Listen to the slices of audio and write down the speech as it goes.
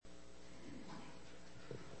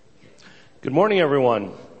Good morning,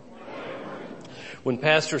 everyone. When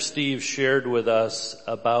Pastor Steve shared with us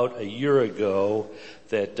about a year ago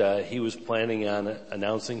that he was planning on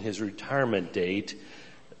announcing his retirement date,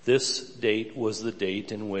 this date was the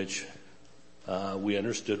date in which we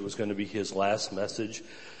understood was going to be his last message,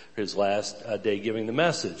 his last day giving the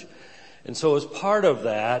message. And so as part of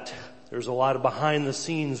that, there's a lot of behind the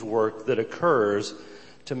scenes work that occurs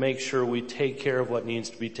to make sure we take care of what needs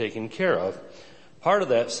to be taken care of. Part of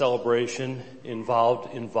that celebration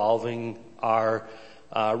involving our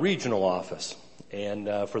regional office. And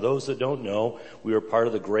for those that don't know, we are part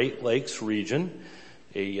of the Great Lakes region,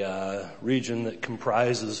 a region that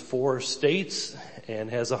comprises 4 states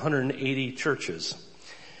and has 180 churches.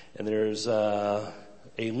 And there's a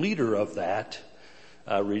leader of that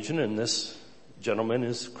region, and this gentleman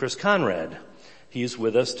is Chris Conrad. He's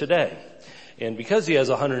with us today. And because he has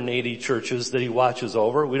 180 churches that he watches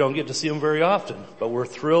over, we don't get to see him very often. But we're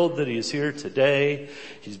thrilled that he's here today.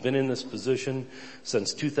 He's been in this position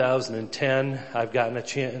since 2010. I've gotten a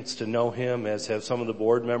chance to know him, as have some of the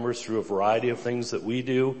board members, through a variety of things that we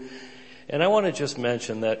do. And I want to just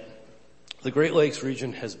mention that the Great Lakes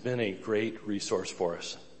region has been a great resource for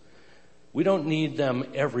us. We don't need them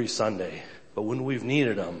every Sunday, but when we've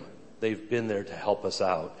needed them, they've been there to help us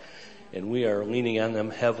out. And we are leaning on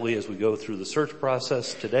them heavily as we go through the search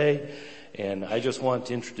process today. And I just want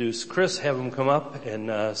to introduce Chris, have him come up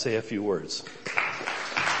and say a few words.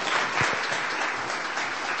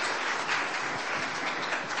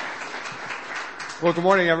 Well, good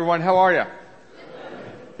morning, everyone. How are you?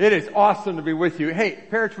 It is awesome to be with you. Hey,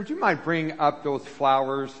 Parrish, would you mind bringing up those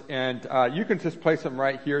flowers? And you can just place them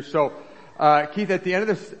right here. So, Keith, at the end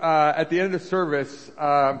of the service,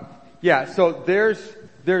 so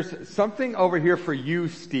there's something over here for you,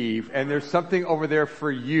 Steve, and there's something over there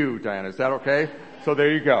for you, Diana. Is that okay? So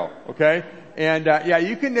there you go. Okay? And,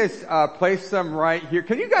 you can just, place them right here.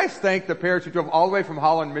 Can you guys thank the parents who drove all the way from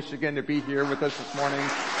Holland, Michigan to be here with us this morning?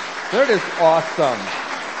 That is awesome.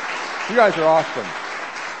 You guys are awesome.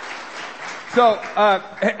 So,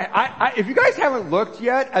 if you guys haven't looked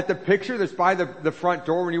yet at the picture that's by the front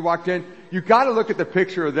door when you walked in, you gotta look at the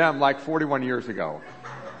picture of them like 41 years ago.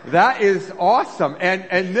 That is awesome.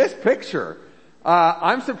 And this picture,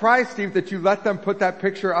 I'm surprised, Steve, that you let them put that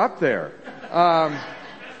picture up there.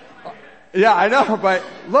 Yeah, I know, but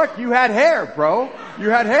look, you had hair, bro. You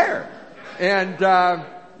had hair. And,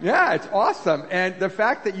 it's awesome. And the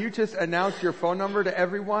fact that you just announced your phone number to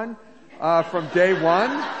everyone, from day one,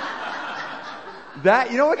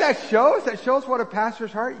 you know what that shows? That shows what a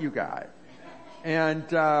pastor's heart you got. And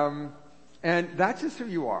that's just who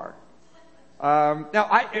you are.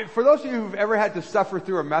 For those of you who've ever had to suffer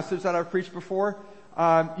through a message that I've preached before,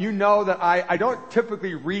 you know that I don't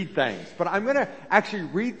typically read things, but I'm going to actually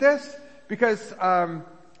read this because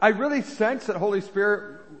I really sense that Holy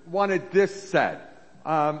Spirit wanted this said.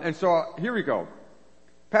 And so here we go.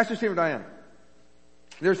 Pastor Steve and Diane,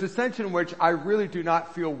 there's a sense in which I really do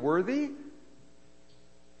not feel worthy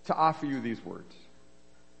to offer you these words.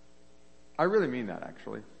 I really mean that,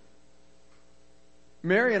 actually.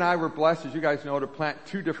 Mary and I were blessed, as you guys know, to plant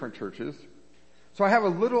 2 different churches. So I have a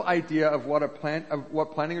little idea of what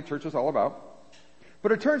planting a church is all about.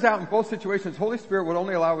 But it turns out in both situations, Holy Spirit would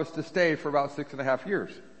only allow us to stay for about 6.5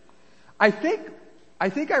 years. I think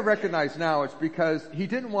I recognize now it's because He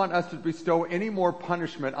didn't want us to bestow any more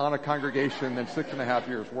punishment on a congregation than 6.5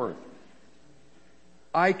 years worth.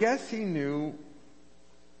 I guess He knew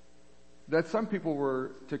that some people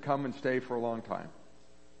were to come and stay for a long time.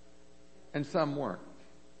 And some weren't.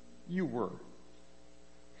 You were.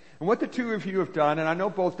 And what the 2 of you have done, and I know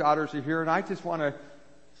both daughters are here, and I just want to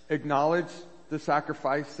acknowledge the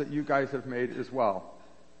sacrifice that you guys have made as well.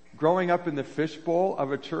 Growing up in the fishbowl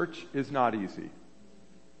of a church is not easy.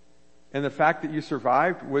 And the fact that you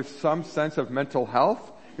survived with some sense of mental health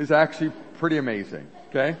is actually pretty amazing.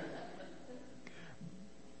 Okay?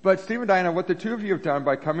 But Steve and Diana, what the 2 of you have done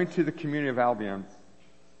by coming to the community of Albion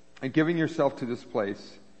and giving yourself to this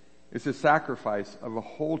place is a sacrifice of a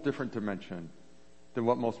whole different dimension than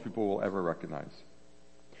what most people will ever recognize.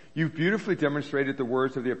 You've beautifully demonstrated the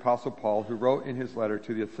words of the Apostle Paul, who wrote in his letter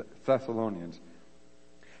to the Thessalonians,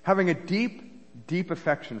 having a deep, deep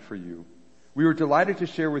affection for you, we were delighted to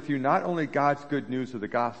share with you not only God's good news of the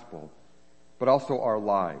gospel, but also our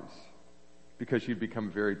lives, because you've become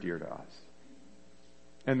very dear to us.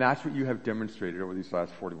 And that's what you have demonstrated over these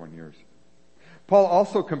last 41 years. Paul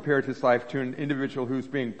also compared his life to an individual who's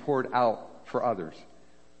being poured out for others.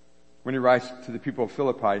 When he writes to the people of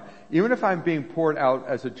Philippi, even if I'm being poured out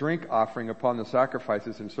as a drink offering upon the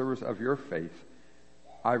sacrifices and service of your faith,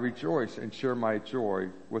 I rejoice and share my joy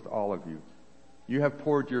with all of you. You have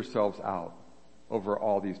poured yourselves out over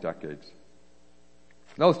all these decades.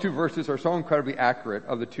 Those two verses are so incredibly accurate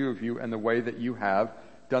of the two of you and the way that you have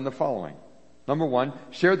done the following. Number one,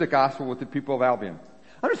 shared the gospel with the people of Albion.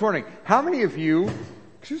 I'm just wondering, how many of you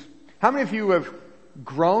have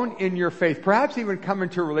grown in your faith, perhaps even come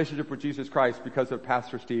into a relationship with Jesus Christ because of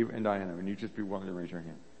Pastor Steve and Diana? And you just be willing to raise your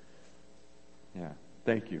hand. Yeah,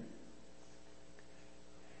 thank you.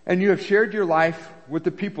 And you have shared your life with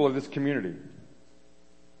the people of this community.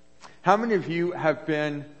 How many of you have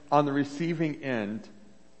been on the receiving end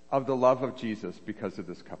of the love of Jesus because of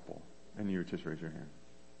this couple? And you just raise your hand.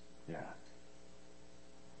 Yeah.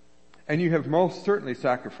 And you have most certainly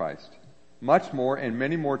sacrificed much more and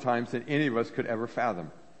many more times than any of us could ever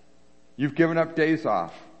fathom. You've given up days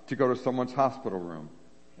off to go to someone's hospital room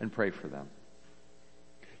and pray for them.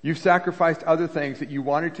 You've sacrificed other things that you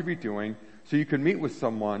wanted to be doing so you could meet with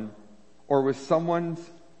someone or with someone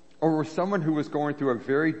who was going through a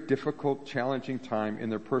very difficult, challenging time in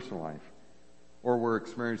their personal life or were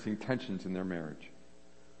experiencing tensions in their marriage.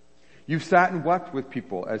 You've sat and wept with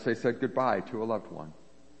people as they said goodbye to a loved one.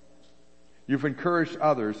 You've encouraged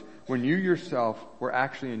others when you yourself were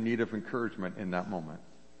actually in need of encouragement in that moment.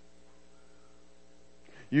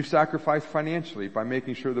 You've sacrificed financially by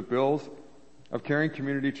making sure the bills of Caring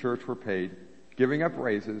Community Church were paid, giving up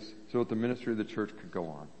raises so that the ministry of the church could go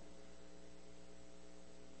on.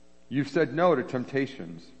 You've said no to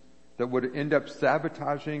temptations that would end up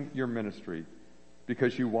sabotaging your ministry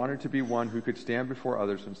because you wanted to be one who could stand before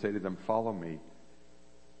others and say to them, "Follow me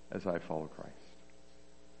as I follow Christ."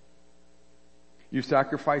 You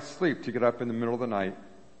sacrificed sleep to get up in the middle of the night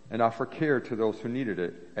and offer care to those who needed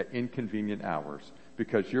it at inconvenient hours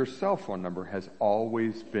because your cell phone number has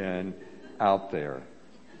always been out there.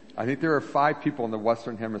 I think there are 5 people in the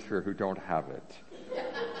Western Hemisphere who don't have it.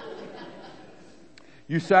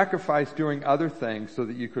 You sacrificed doing other things so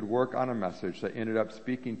that you could work on a message that ended up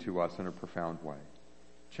speaking to us in a profound way,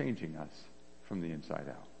 changing us from the inside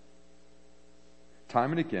out.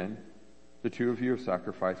 Time and again, the two of you have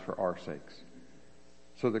sacrificed for our sakes,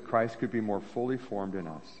 so that Christ could be more fully formed in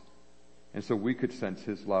us, and so we could sense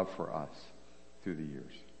his love for us through the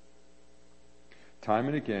years. Time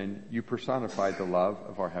and again, you personified the love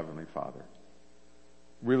of our Heavenly Father.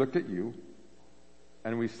 We looked at you,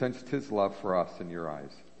 and we sensed his love for us in your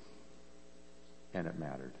eyes, and it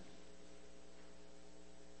mattered.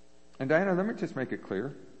 And Diana, let me just make it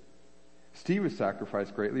clear. Steve has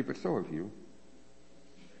sacrificed greatly, but so have you.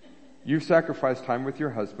 You've sacrificed time with your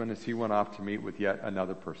husband as he went off to meet with yet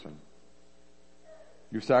another person.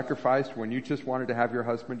 You've sacrificed when you just wanted to have your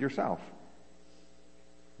husband yourself.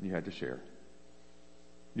 And you had to share.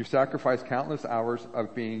 You've sacrificed countless hours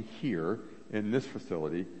of being here in this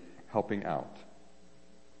facility, helping out.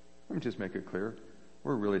 Let me just make it clear.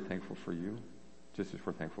 We're really thankful for you, just as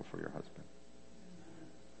we're thankful for your husband.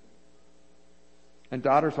 And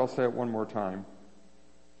daughters, I'll say it one more time.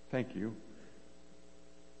 Thank you.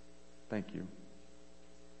 Thank you.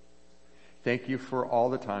 Thank you for all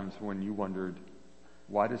the times when you wondered,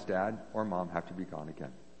 why does dad or mom have to be gone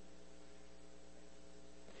again?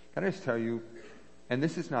 Can I just tell you, and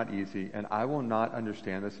this is not easy, and I will not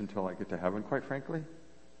understand this until I get to heaven, quite frankly,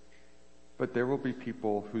 but there will be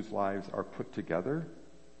people whose lives are put together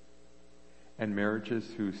and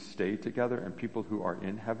marriages who stay together and people who are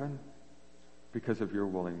in heaven because of your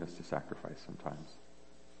willingness to sacrifice sometimes.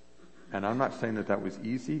 And I'm not saying that that was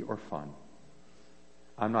easy or fun.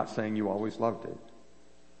 I'm not saying you always loved it.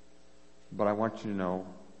 But I want you to know,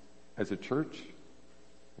 as a church,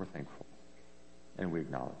 we're thankful and we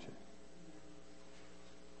acknowledge it.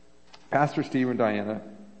 Pastor Steve and Diana,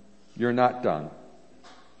 you're not done.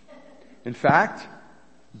 In fact,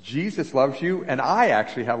 Jesus loves you, and I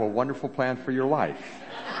actually have a wonderful plan for your life.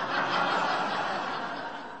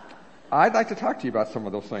 I'd like to talk to you about some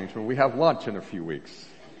of those things when we have lunch in a few weeks.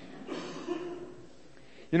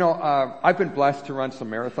 You know, I've been blessed to run some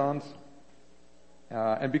marathons.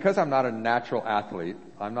 And because I'm not a natural athlete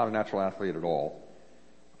at all,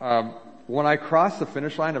 when I cross the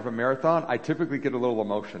finish line of a marathon, I typically get a little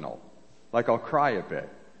emotional. Like I'll cry a bit.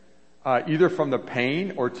 Either from the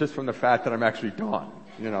pain or just from the fact that I'm actually done,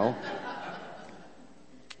 you know.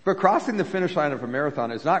 But crossing the finish line of a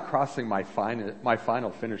marathon is not crossing my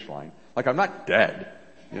final finish line. Like I'm not dead,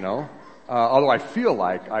 you know. Although I feel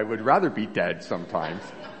like I would rather be dead sometimes.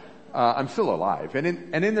 I'm still alive. And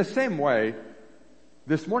in the same way,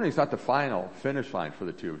 this morning is not the final finish line for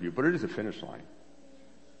the two of you, but it is a finish line.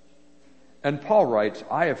 And Paul writes,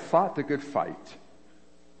 I have fought the good fight.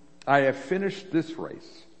 I have finished this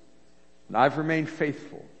race. And I've remained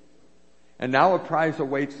faithful. And now a prize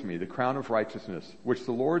awaits me, the crown of righteousness, which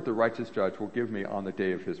the Lord, the righteous judge, will give me on the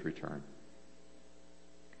day of his return.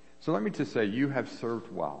 So let me just say, you have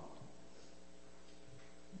served well.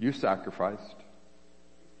 You sacrificed.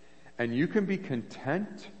 And you can be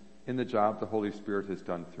content in the job the Holy Spirit has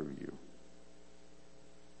done through you.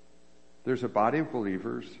 There's a body of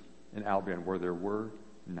believers in Albion where there were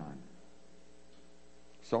none.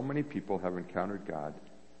 So many people have encountered God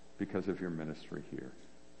because of your ministry here.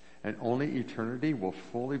 And only eternity will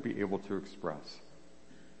fully be able to express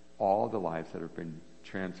all the lives that have been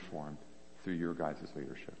transformed through your guys'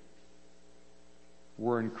 leadership.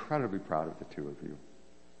 We're incredibly proud of the two of you.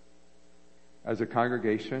 As a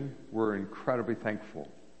congregation, we're incredibly thankful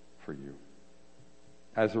for you.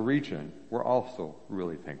 As a region, we're also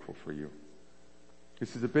really thankful for you.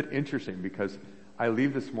 This is a bit interesting because I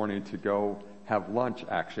leave this morning to go have lunch,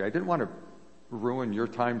 actually. I didn't want to ruin your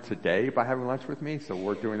time today by having lunch with me, so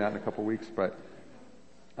we're doing that in a couple weeks, but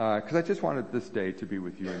because I just wanted this day to be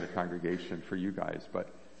with you in the congregation for you guys. But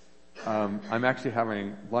I'm actually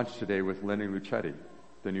having lunch today with Lenny Lucetti,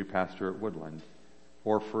 the new pastor at Woodland,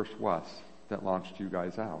 or First West, that launched you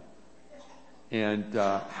guys out. And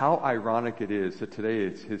how ironic it is that today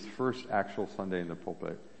is his first actual Sunday in the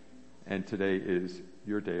pulpit, and today is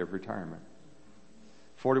your day of retirement.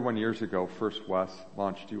 41 years ago, First West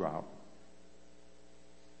launched you out.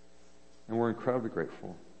 And we're incredibly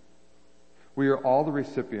grateful. We are all the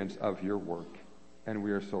recipients of your work, and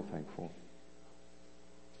we are so thankful.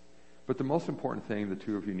 But the most important thing the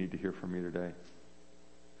two of you need to hear from me today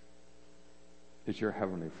is your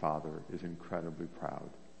Heavenly Father is incredibly proud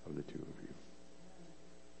of the two of you.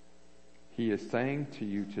 He is saying to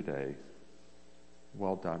you today,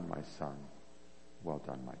 well done, my son. Well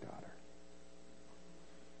done, my daughter.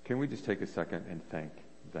 Can we just take a second and thank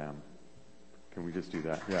them? Can we just do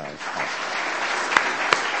that? Yeah.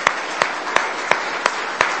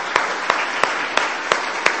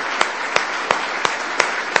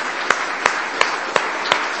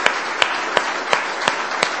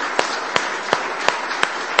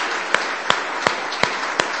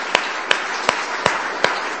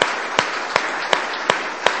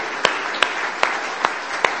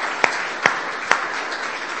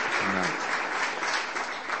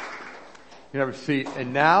 You have a seat.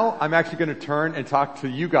 And now I'm actually going to turn and talk to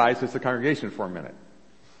you guys as the congregation for a minute.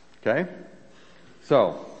 Okay?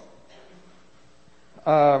 So,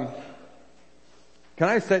 can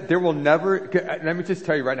I say, there will never, let me just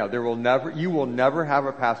tell you right now, you will never have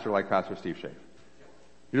a pastor like Pastor Steve Schaaf.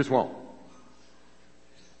 You just won't.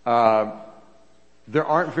 There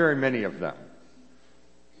aren't very many of them.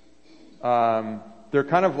 They're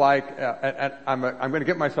kind of like, and I'm going to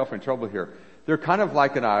get myself in trouble here. They're kind of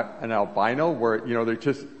like an albino where, you know,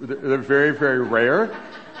 they're very, very rare.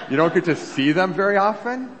 You don't get to see them very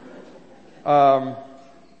often. And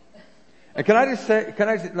let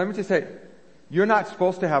me just say, you're not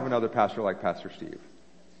supposed to have another pastor like Pastor Steve.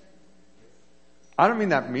 I don't mean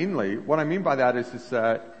that meanly. What I mean by that is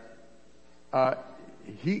that,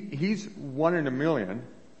 he's one in a million,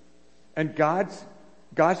 and God's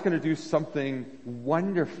going to do something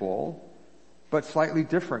wonderful, but slightly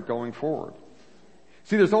different going forward.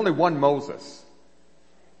 See, there's only one Moses,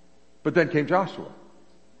 but then came Joshua.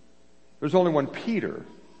 There's only one Peter,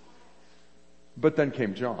 but then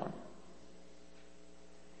came John.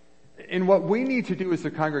 And what we need to do as a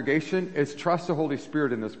congregation is trust the Holy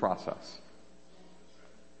Spirit in this process.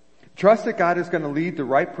 Trust that God is going to lead the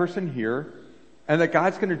right person here, and that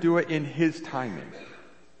God's going to do it in His timing.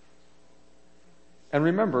 And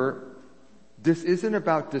remember, this isn't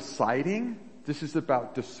about deciding, this is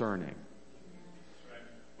about discerning.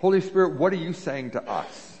 Holy Spirit, what are you saying to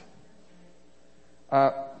us?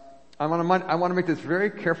 I want to make this very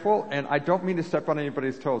careful, and I don't mean to step on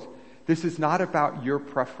anybody's toes. This is not about your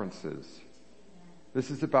preferences. This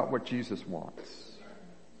is about what Jesus wants.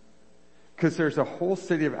 Because there's a whole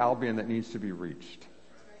city of Albion that needs to be reached.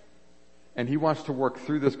 And He wants to work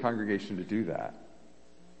through this congregation to do that.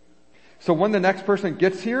 So when the next person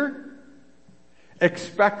gets here,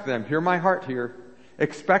 expect them, hear my heart here,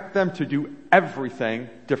 expect them to do everything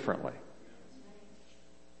differently.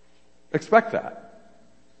 Expect that.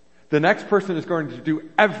 The next person is going to do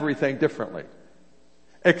everything differently.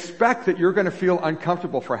 Expect that you're going to feel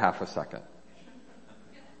uncomfortable for half a second.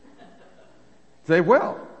 They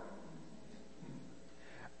will.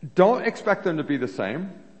 Don't expect them to be the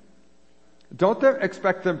same. Don't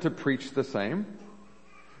expect them to preach the same.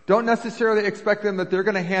 Don't necessarily expect them that they're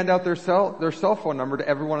going to hand out their cell phone number to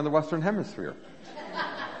everyone in the Western Hemisphere.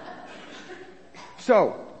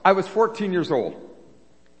 So, I was 14 years old,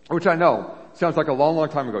 which I know Sounds like a long, long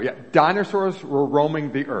time ago. Yeah, dinosaurs were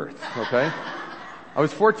roaming the earth, okay? I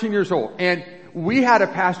was 14 years old, and we had a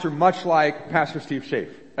pastor much like Pastor Steve Schaaf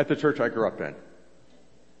at the church I grew up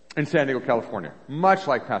in San Diego, California. Much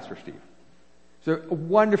like Pastor Steve. So a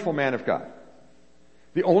wonderful man of God.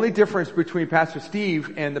 The only difference between Pastor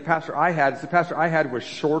Steve and the pastor I had is the pastor I had was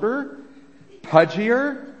shorter,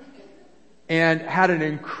 pudgier, and had an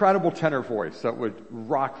incredible tenor voice that would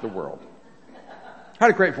rock the world. Had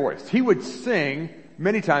a great voice. He would sing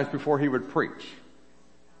many times before he would preach.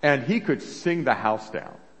 And he could sing the house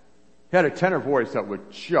down. He had a tenor voice that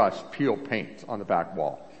would just peel paint on the back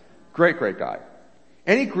wall. Great, great guy.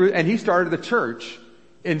 And he started the church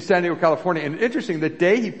in San Diego, California. And interesting, the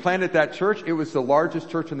day he planted that church, it was the largest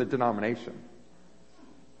church in the denomination.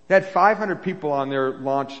 They had 500 people on their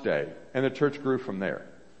launch day, and the church grew from there.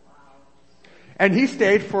 And he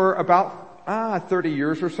stayed for about 30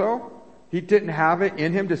 years or so. He didn't have it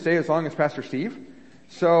in him to stay as long as Pastor Steve.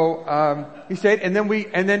 So he stayed, and then we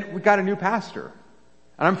got a new pastor.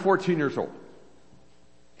 And I'm 14 years old.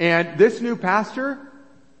 And this new pastor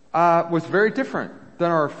was very different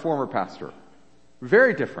than our former pastor.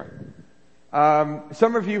 Very different.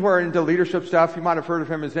 Some of you who are into leadership stuff, you might have heard of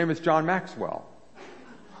him. His name is John Maxwell.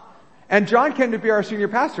 And John came to be our senior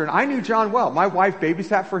pastor, and I knew John well. My wife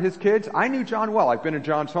babysat for his kids. I knew John well. I've been in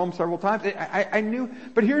John's home several times. I knew,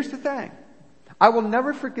 but here's the thing. I will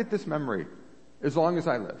never forget this memory as long as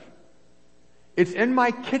I live. It's in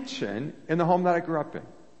my kitchen in the home that I grew up in.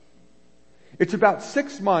 It's about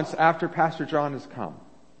 6 months after Pastor John has come.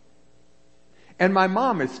 And my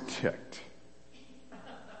mom is ticked.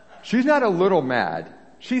 She's not a little mad.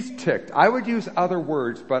 She's ticked. I would use other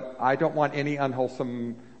words, but I don't want any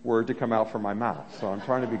unwholesome word to come out from my mouth. So I'm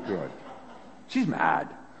trying to be good. She's mad.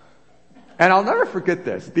 And I'll never forget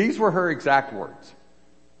this. These were her exact words.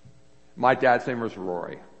 My dad's name was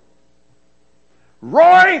Roy.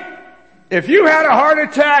 Roy, if you had a heart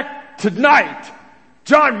attack tonight,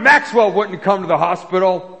 John Maxwell wouldn't come to the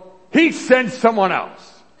hospital. He'd send someone else.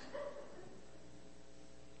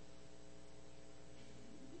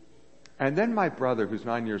 And then my brother, who's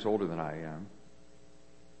 9 years older than I am,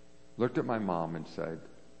 looked at my mom and said,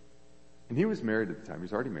 and he was married at the time, he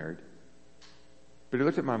was already married, but he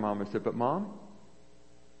looked at my mom and said, but Mom,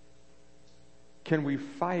 can we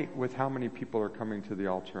fight with how many people are coming to the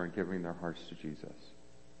altar and giving their hearts to Jesus?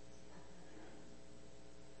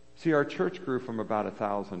 See, our church grew from about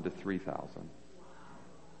 1,000 to 3,000.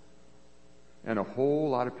 And a whole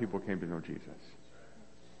lot of people came to know Jesus.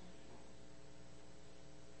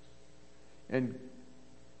 And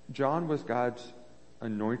John was God's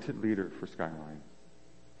anointed leader for Skyline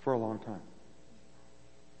for a long time.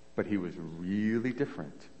 But he was really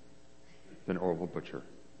different than Orville Butcher.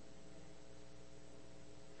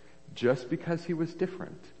 Just because he was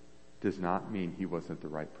different does not mean he wasn't the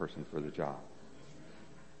right person for the job.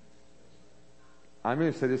 I'm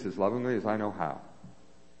going to say this as lovingly as I know how.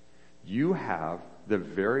 You have the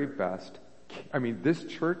very best, this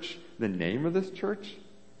church, the name of this church,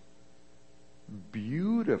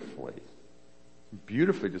 beautifully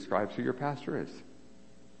describes who your pastor is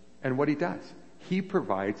and what he does. He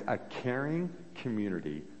provides a caring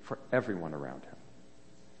community for everyone around him.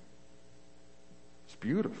 It's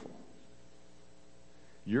beautiful.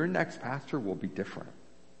 Your next pastor will be different.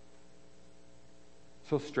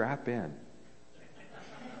 So strap in.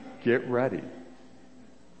 Get ready.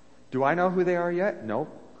 Do I know who they are yet?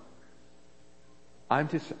 Nope.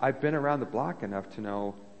 I've been around the block enough to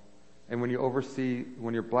know, and when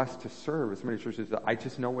you're blessed to serve as many churches, I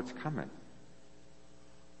just know what's coming.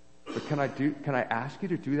 But can I ask you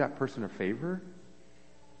to do that person a favor?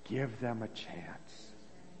 Give them a chance.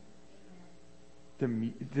 The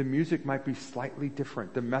music might be slightly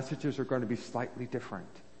different. The messages are going to be slightly different.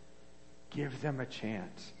 Give them a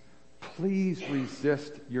chance. Please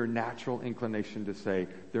resist your natural inclination to say,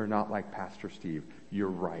 they're not like Pastor Steve. You're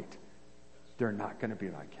right. They're not going to be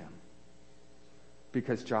like him.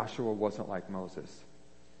 Because Joshua wasn't like Moses.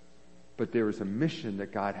 But there was a mission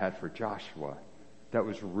that God had for Joshua that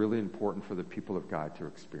was really important for the people of God to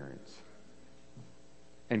experience.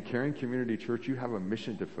 And Caring Community Church, you have a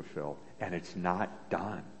mission to fulfill, and it's not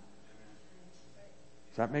done.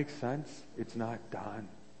 Does that make sense? It's not done.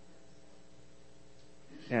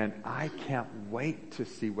 And I can't wait to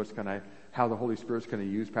see how the Holy Spirit's going to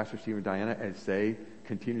use Pastor Steve and Diana as they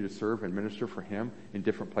continue to serve and minister for Him in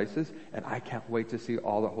different places. And I can't wait to see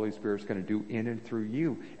all the Holy Spirit's going to do in and through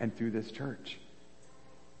you and through this church.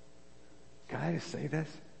 Can I just say this?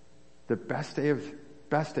 The best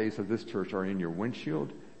days of this church are in your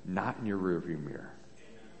windshield, not in your rearview mirror.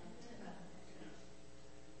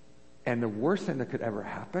 And the worst thing that could ever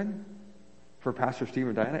happen for Pastor Steve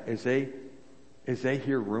and Diana as they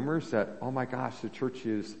hear rumors that, oh my gosh, the church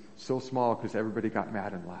is so small because everybody got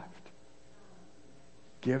mad and left.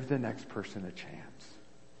 Give the next person a chance.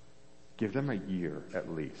 Give them a year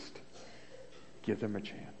at least. Give them a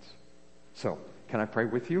chance. So, can I pray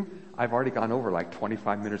with you? I've already gone over like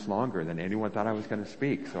 25 minutes longer than anyone thought I was going to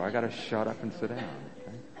speak, so I got to shut up and sit down.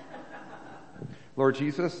 Okay? Lord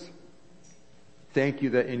Jesus, thank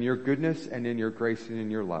you that in your goodness and in your grace and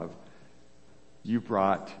in your love, you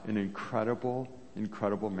brought an incredible,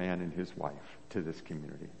 incredible man and his wife to this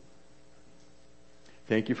community.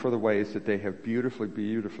 Thank you for the ways that they have beautifully,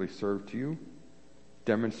 beautifully served you,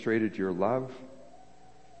 demonstrated your love,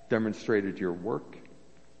 demonstrated your work,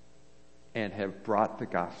 and have brought the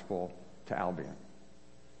gospel to Albion.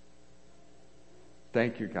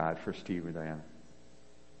 Thank you, God, for Steve and Diana.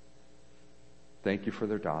 Thank you for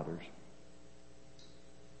their daughters.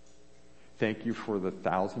 Thank you for the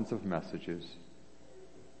thousands of messages,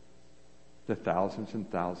 the thousands and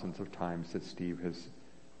thousands of times that Steve has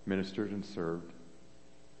ministered and served,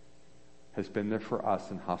 has been there for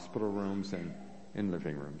us in hospital rooms and in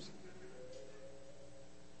living rooms.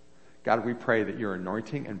 God, we pray that your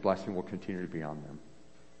anointing and blessing will continue to be on them.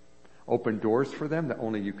 Open doors for them that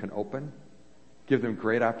only you can open. Give them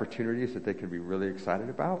great opportunities that they can be really excited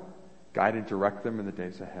about. Guide and direct them in the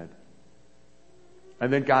days ahead.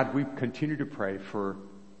 And then, God, we continue to pray for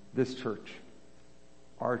this church,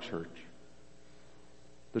 our church,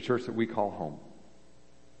 the church that we call home.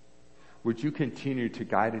 Would you continue to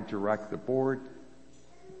guide and direct the board,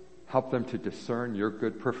 help them to discern your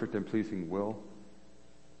good, perfect, and pleasing will?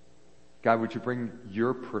 God, would you bring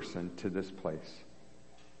your person to this place?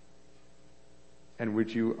 And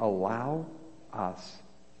would you allow us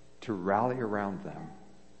to rally around them?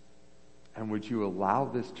 And would you allow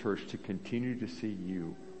this church to continue to see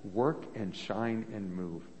you work and shine and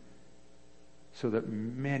move so that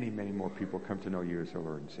many, many more people come to know you as their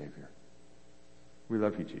Lord and Savior? We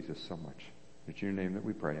love you, Jesus, so much. It's in your name that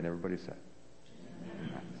we pray. And everybody said,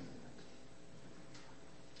 Amen.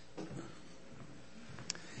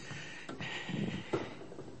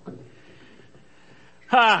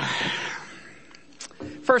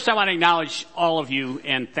 First, I want to acknowledge all of you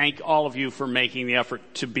and thank all of you for making the effort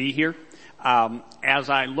to be here. As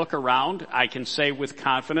I look around, I can say with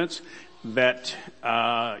confidence that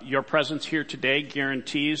your presence here today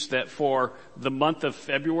guarantees that for the month of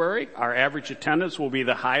February, our average attendance will be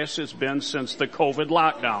the highest it's been since the COVID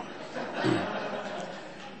lockdown.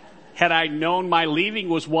 Had I known my leaving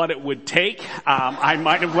was what it would take, I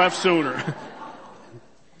might have left sooner.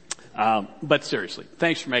 But seriously,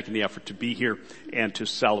 thanks for making the effort to be here and to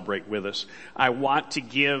celebrate with us. I want to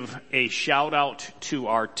give a shout out to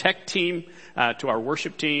our tech team, to our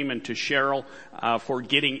worship team, and to Cheryl for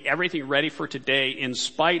getting everything ready for today in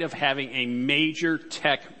spite of having a major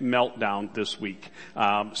tech meltdown this week.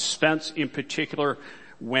 Spence in particular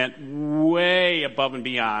went way above and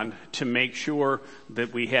beyond to make sure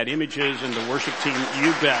that we had images, and the worship team,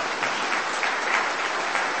 you bet.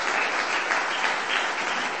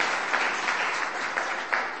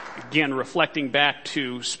 Again, reflecting back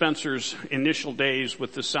to Spencer's initial days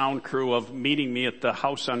with the sound crew of meeting me at the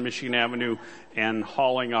house on Michigan Avenue and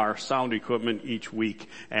hauling our sound equipment each week,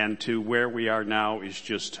 and to where we are now is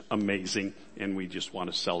just amazing, and we just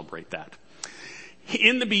want to celebrate that.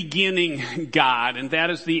 In the beginning, God, and that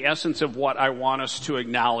is the essence of what I want us to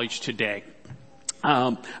acknowledge today.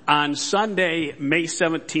 On Sunday, May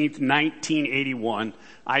 17th, 1981,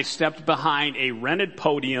 I stepped behind a rented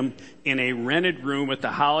podium in a rented room at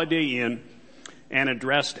the Holiday Inn and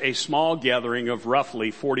addressed a small gathering of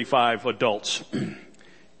roughly 45 adults.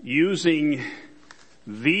 Using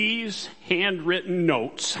these handwritten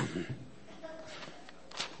notes,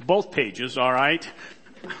 both pages, all right,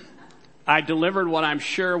 I delivered what I'm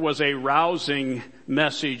sure was a rousing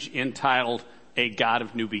message entitled, "A God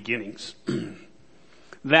of New Beginnings."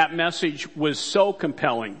 That message was so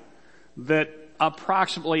compelling that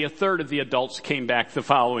approximately a third of the adults came back the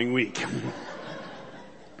following week.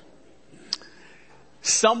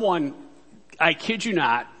 Someone, I kid you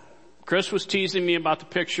not, Chris was teasing me about the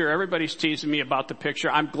picture. Everybody's teasing me about the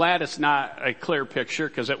picture. I'm glad it's not a clear picture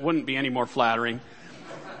because it wouldn't be any more flattering.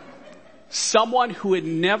 Someone who had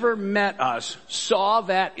never met us saw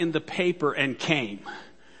that in the paper and came.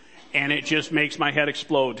 And it just makes my head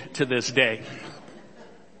explode to this day.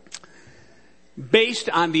 Based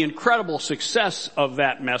on the incredible success of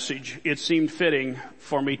that message, it seemed fitting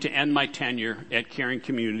for me to end my tenure at Caring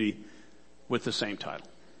Community with the same title.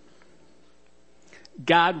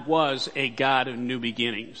 God was a God of new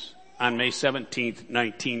beginnings on May 17th,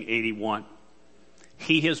 1981.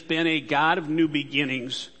 He has been a God of new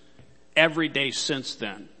beginnings every day since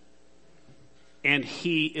then. And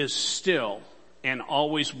he is still and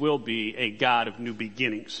always will be a God of new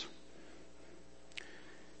beginnings.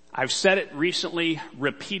 I've said it recently,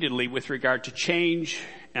 repeatedly with regard to change,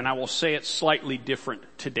 and I will say it slightly different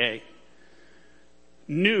today.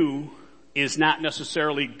 New is not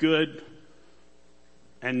necessarily good,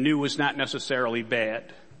 and new is not necessarily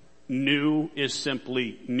bad. New is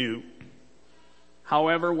simply new.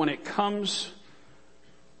 However, when it comes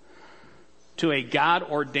to a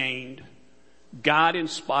God-ordained,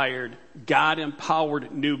 God-inspired,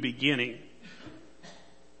 God-empowered new beginning,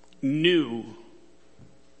 new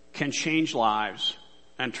can change lives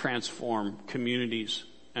and transform communities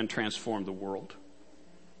and transform the world.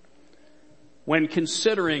 When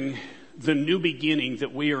considering the new beginning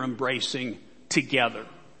that we are embracing together,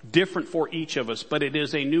 different for each of us, but it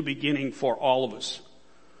is a new beginning for all of us.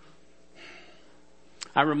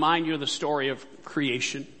 I remind you of the story of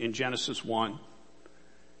creation in Genesis 1.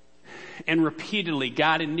 And repeatedly,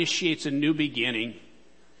 God initiates a new beginning,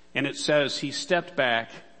 and it says he stepped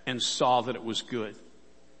back and saw that it was good.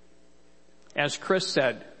 As Chris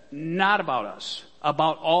said, not about us,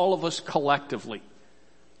 about all of us collectively.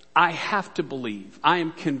 I have to believe, I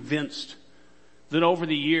am convinced that over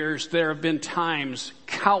the years there have been times,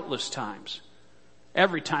 countless times,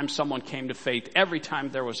 every time someone came to faith, every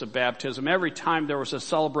time there was a baptism, every time there was a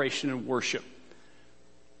celebration and worship,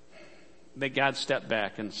 that God stepped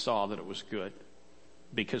back and saw that it was good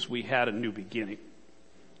because we had a new beginning.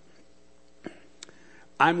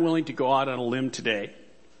 I'm willing to go out on a limb today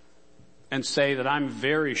and say that I'm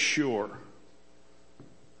very sure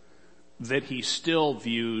that he still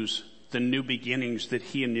views the new beginnings that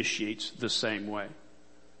he initiates the same way.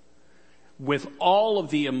 With all of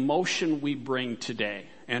the emotion we bring today,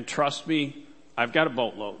 and trust me, I've got a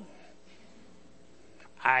boatload.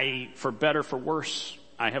 For better, for worse,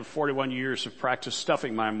 I have 41 years of practice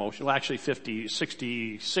stuffing my emotions. Well, actually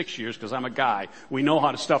 66 years because I'm a guy. We know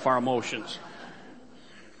how to stuff our emotions.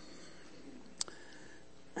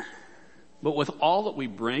 But with all that we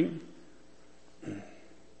bring,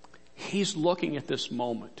 he's looking at this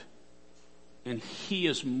moment, and he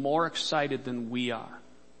is more excited than we are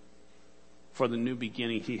for the new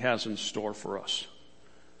beginning he has in store for us.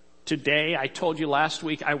 Today, I told you last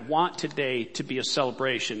week, I want today to be a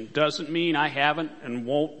celebration. Doesn't mean I haven't and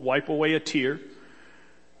won't wipe away a tear.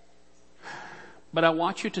 But I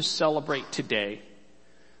want you to celebrate today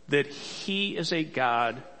that he is a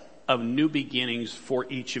God of new beginnings for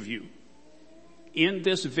each of you. In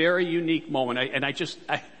this very unique moment, I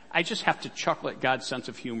just have to chuckle at God's sense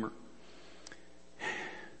of humor.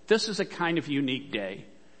 This is a kind of unique day.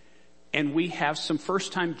 And we have some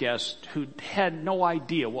first-time guests who had no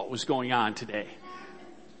idea what was going on today.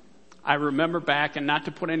 I remember back, and not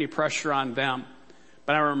to put any pressure on them,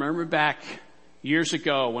 but I remember back years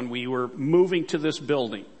ago when we were moving to this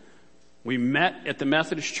building. We met at the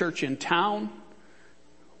Methodist Church in town.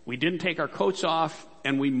 We didn't take our coats off,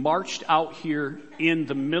 and we marched out here in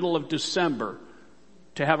the middle of December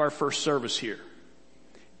to have our first service here.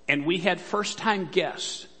 And we had first-time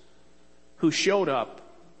guests who showed up.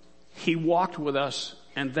 He walked with us,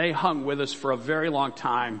 and they hung with us for a very long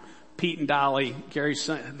time. Pete and Dolly,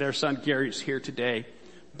 their son Gary's here today,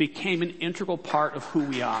 became an integral part of who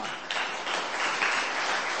we are.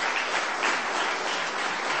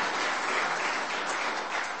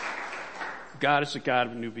 God is a God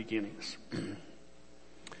of new beginnings.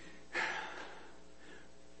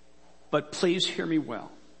 But please hear me well.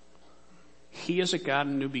 He is a God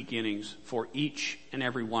of new beginnings for each and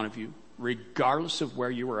every one of you, regardless of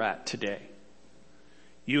where you are at today.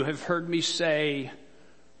 You have heard me say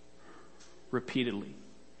repeatedly,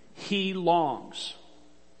 he longs,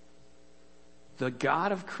 the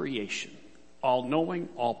God of creation, all-knowing,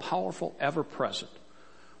 all-powerful, ever-present,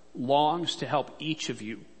 longs to help each of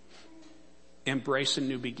you embrace a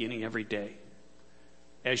new beginning every day.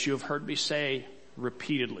 As you have heard me say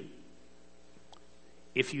repeatedly,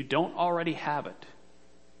 if you don't already have it,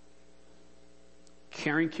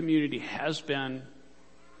 Caring Community has been,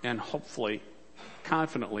 and hopefully,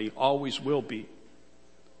 confidently, always will be,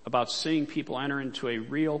 about seeing people enter into a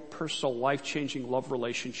real, personal, life-changing love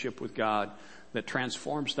relationship with God that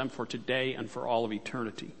transforms them for today and for all of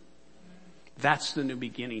eternity. That's the new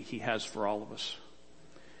beginning he has for all of us.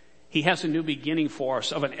 He has a new beginning for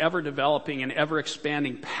us of an ever-developing and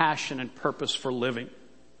ever-expanding passion and purpose for living.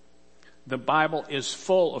 The Bible is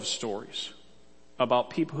full of stories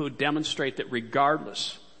about people who demonstrate that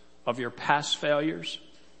regardless of your past failures,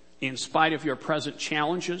 in spite of your present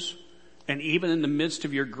challenges, and even in the midst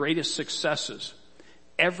of your greatest successes,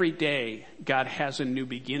 every day God has a new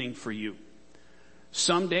beginning for you.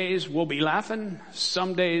 Some days we'll be laughing.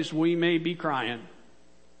 Some days we may be crying.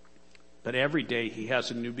 But every day he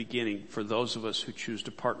has a new beginning for those of us who choose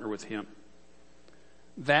to partner with him.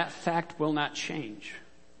 That fact will not change.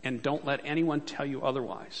 And don't let anyone tell you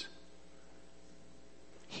otherwise.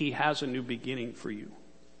 He has a new beginning for you.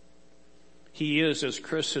 He is, as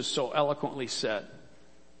Chris has so eloquently said,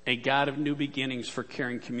 a God of new beginnings for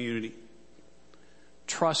Caring Community.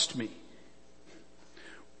 Trust me.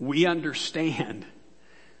 We understand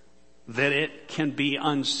that it can be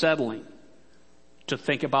unsettling to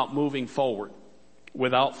think about moving forward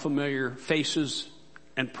without familiar faces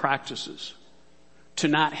and practices, to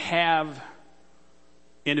not have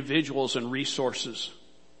individuals and resources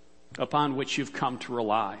upon which you've come to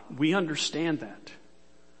rely. We understand that.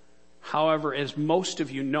 However, as most of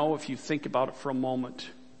you know, if you think about it for a moment,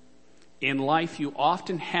 in life you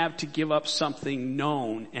often have to give up something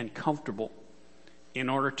known and comfortable in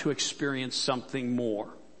order to experience something more,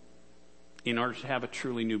 in order to have a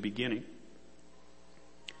truly new beginning.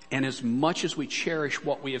 And as much as we cherish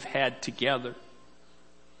what we have had together,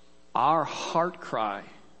 our heart cry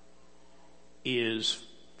is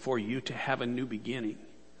for you to have a new beginning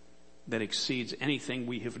that exceeds anything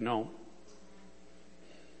we have known.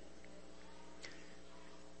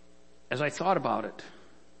 As I thought about it,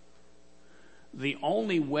 the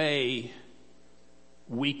only way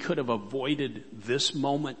we could have avoided this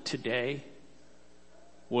moment today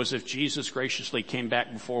was if Jesus graciously came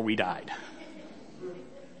back before we died.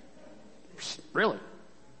 Really.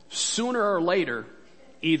 Sooner or later,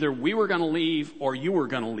 either we were going to leave or you were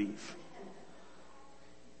going to leave.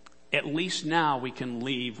 At least now we can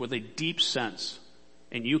leave with a deep sense,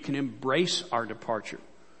 and you can embrace our departure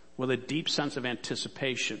with a deep sense of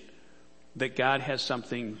anticipation that God has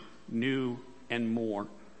something new and more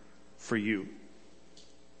for you.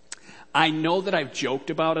 I know that I've joked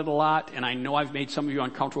about it a lot, and I know I've made some of you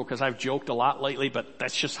uncomfortable because I've joked a lot lately, but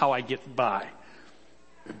that's just how I get by.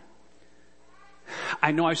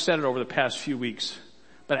 I know I've said it over the past few weeks,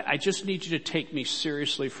 but I just need you to take me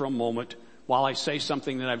seriously for a moment while I say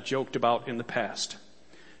something that I've joked about in the past.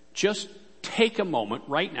 Just take a moment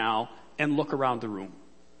right now and look around the room.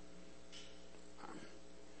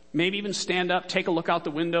 Maybe even stand up, take a look out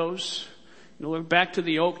the windows. Look back to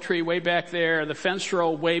the oak tree way back there, the fence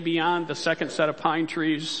row way beyond the second set of pine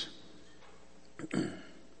trees.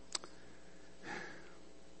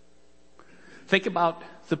 Think about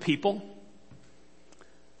the people.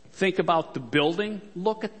 Think about the building.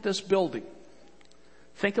 Look at this building.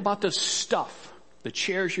 Think about the stuff, the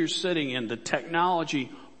chairs you're sitting in, the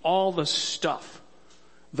technology, all the stuff,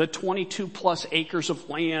 the 22 plus acres of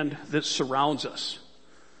land that surrounds us,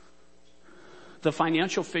 the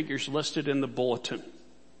financial figures listed in the bulletin.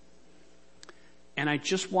 And I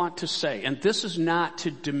just want to say, and this is not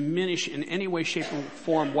to diminish in any way, shape, or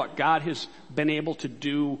form what God has been able to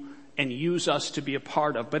do and use us to be a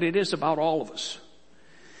part of, but it is about all of us.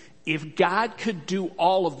 If God could do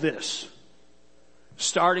all of this,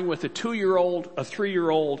 starting with a 2-year-old, a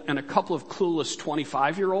 3-year-old, and a couple of clueless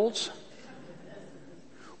 25-year-olds,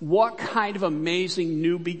 what kind of amazing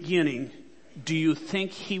new beginning do you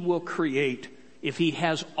think he will create if he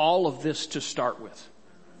has all of this to start with?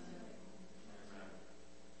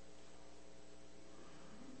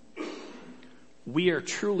 We are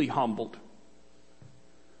truly humbled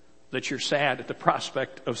that you're sad at the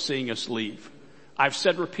prospect of seeing us leave. I've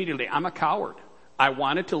said repeatedly, I'm a coward. I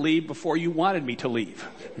wanted to leave before you wanted me to leave.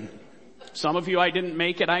 Some of you, I didn't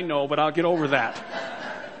make it, I know, but I'll get over that.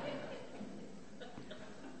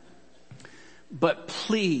 But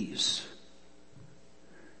please,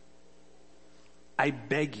 I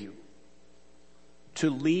beg you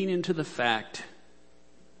to lean into the fact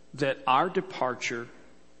that our departure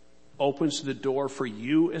opens the door for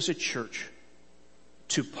you as a church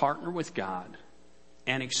to partner with God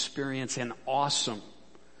and experience an awesome,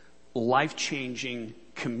 life-changing,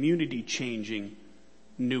 community-changing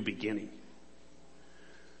new beginning.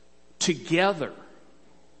 Together,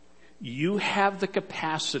 you have the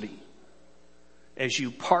capacity, as you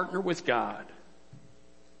partner with God,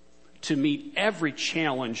 to meet every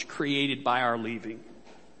challenge created by our leaving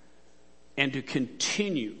and to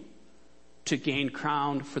continue to gain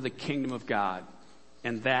ground for the kingdom of God.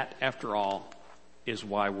 And that, after all, is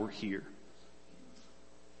why we're here.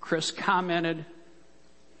 Chris commented,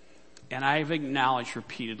 and I have acknowledged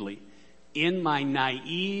repeatedly, in my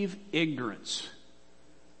naive ignorance,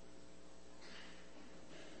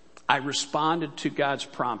 I responded to God's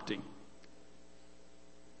prompting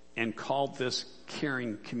and called this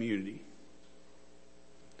Caring Community.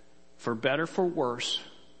 For better, for worse,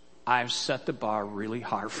 I've set the bar really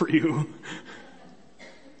high for you.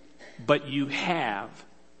 But you have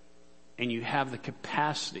the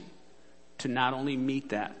capacity to not only meet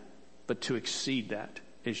that, but to exceed that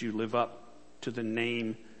as you live up to the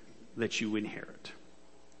name that you inherit.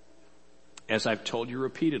 As I've told you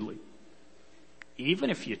repeatedly, even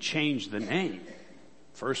if you change the name,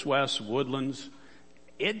 First West, Woodlands,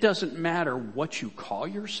 it doesn't matter what you call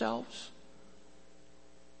yourselves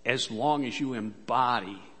as long as you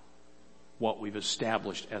embody what we've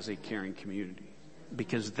established as a caring community.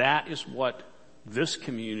 Because that is what this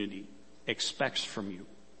community expects from you.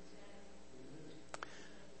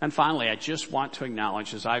 And finally, I just want to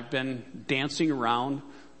acknowledge, as I've been dancing around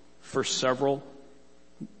for several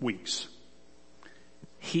weeks,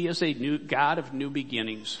 He is a new God of new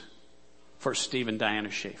beginnings for Steve and Diana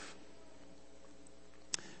Schaaf.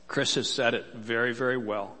 Chris has said it very, very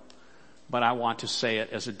well, but I want to say it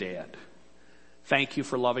as a dad. Thank you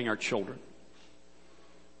for loving our children,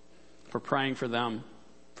 for praying for them,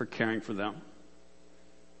 for caring for them.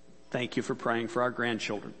 Thank you for praying for our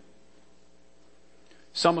grandchildren.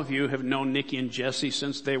 Some of you have known Nikki and Jesse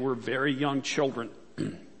since they were very young children.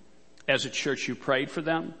 As a church, you prayed for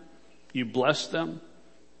them, you blessed them,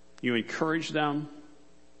 you encouraged them,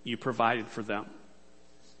 you provided for them.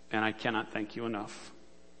 And I cannot thank you enough.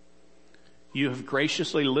 You have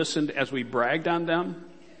graciously listened as we bragged on them,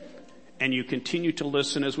 and you continue to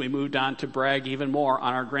listen as we moved on to brag even more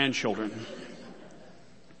on our grandchildren.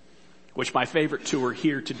 Which my favorite two are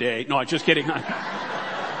here today. No, I'm just kidding.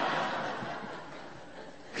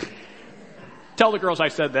 Tell the girls I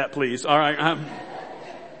said that, please. All right.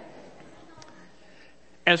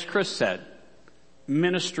 As Chris said,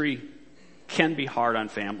 ministry can be hard on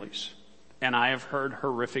families, and I have heard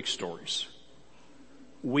horrific stories.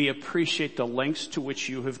 We appreciate the lengths to which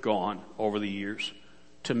you have gone over the years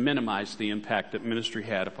to minimize the impact that ministry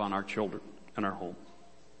had upon our children and our home.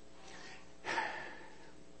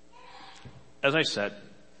 As I said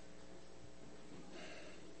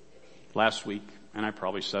last week, and I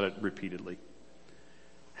probably said it repeatedly,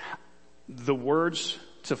 the words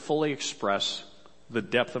to fully express the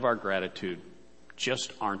depth of our gratitude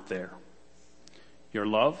just aren't there. Your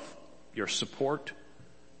love, your support,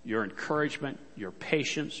 your encouragement, your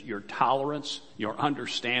patience, your tolerance, your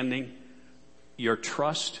understanding, your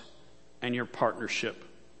trust, and your partnership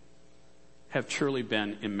have truly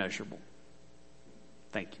been immeasurable.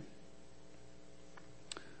 Thank you.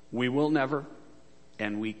 We will never,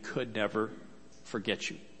 and we could never forget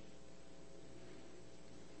you.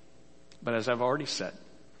 But as I've already said,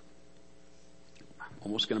 I'm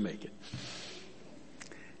almost going to make it.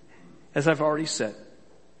 As I've already said,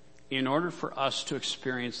 in order for us to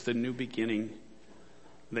experience the new beginning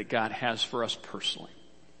that God has for us personally,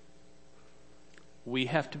 we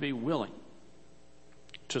have to be willing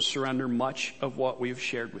to surrender much of what we've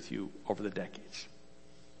shared with you over the decades.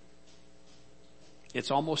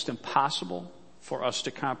 It's almost impossible for us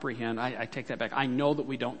to comprehend. I take that back. I know that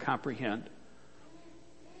we don't comprehend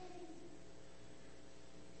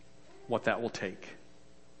what that will take.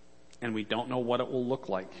 And we don't know what it will look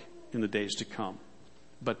like in the days to come.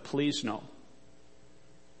 But please know,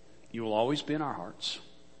 you will always be in our hearts.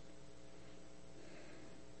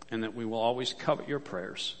 And that we will always covet your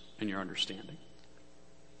prayers and your understanding.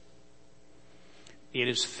 It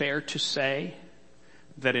is fair to say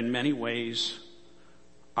that in many ways,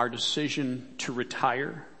 our decision to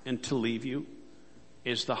retire and to leave you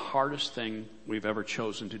is the hardest thing we've ever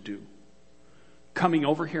chosen to do. Coming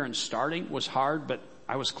over here and starting was hard, but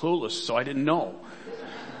I was clueless, so I didn't know.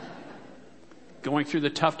 Going through the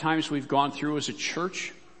tough times we've gone through as a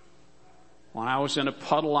church, when I was in a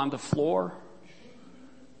puddle on the floor,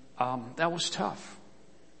 that was tough.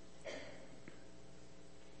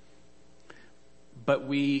 But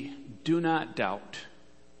we do not doubt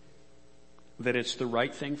that it's the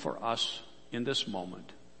right thing for us in this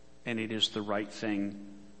moment, and it is the right thing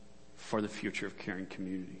for the future of Caring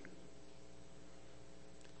Community.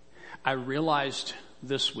 I realized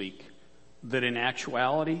this week that in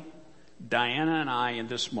actuality, Diana and I in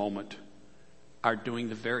this moment are doing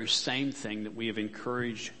the very same thing that we have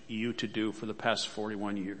encouraged you to do for the past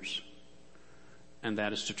 41 years. And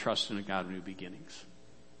that is to trust in a God of new beginnings.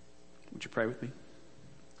 Would you pray with me?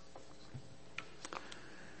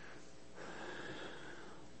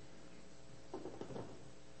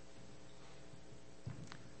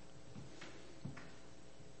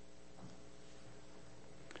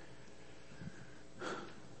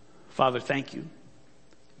 Father, thank you.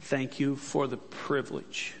 Thank you for the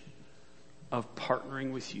privilege of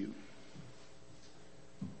partnering with you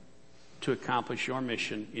to accomplish your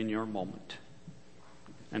mission in your moment.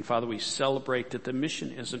 And Father, we celebrate that the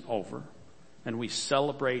mission isn't over, and we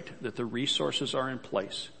celebrate that the resources are in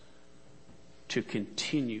place to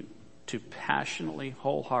continue to passionately,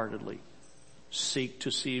 wholeheartedly seek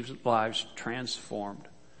to see lives transformed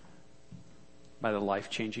by the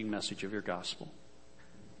life-changing message of your gospel.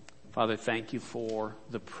 Father, thank you for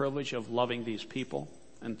the privilege of loving these people,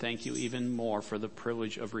 and thank you even more for the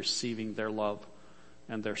privilege of receiving their love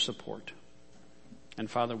and their support. And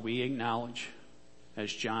Father, we acknowledge,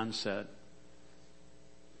 as John said,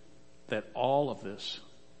 that all of this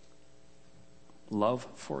love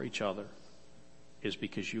for each other is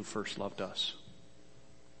because you first loved us.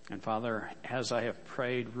 And Father, as I have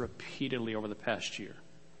prayed repeatedly over the past year,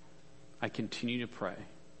 I continue to pray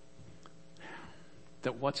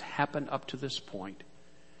that what's happened up to this point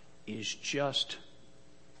is just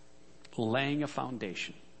laying a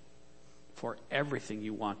foundation for everything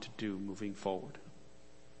you want to do moving forward.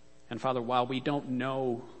 And Father, while we don't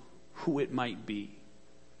know who it might be,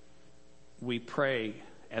 we pray,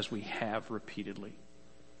 as we have repeatedly,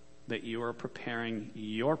 that you are preparing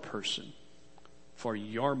your person for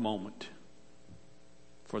your moment,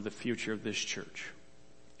 for the future of this church.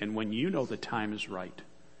 And when you know the time is right,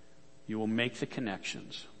 you will make the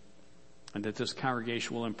connections, and that this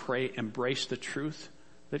congregation will embrace the truth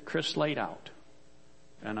that Chris laid out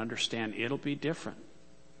and understand it'll be different.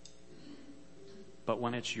 But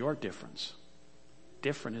when it's your difference,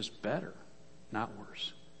 different is better, not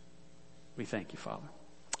worse. We thank you, Father.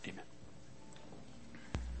 Amen.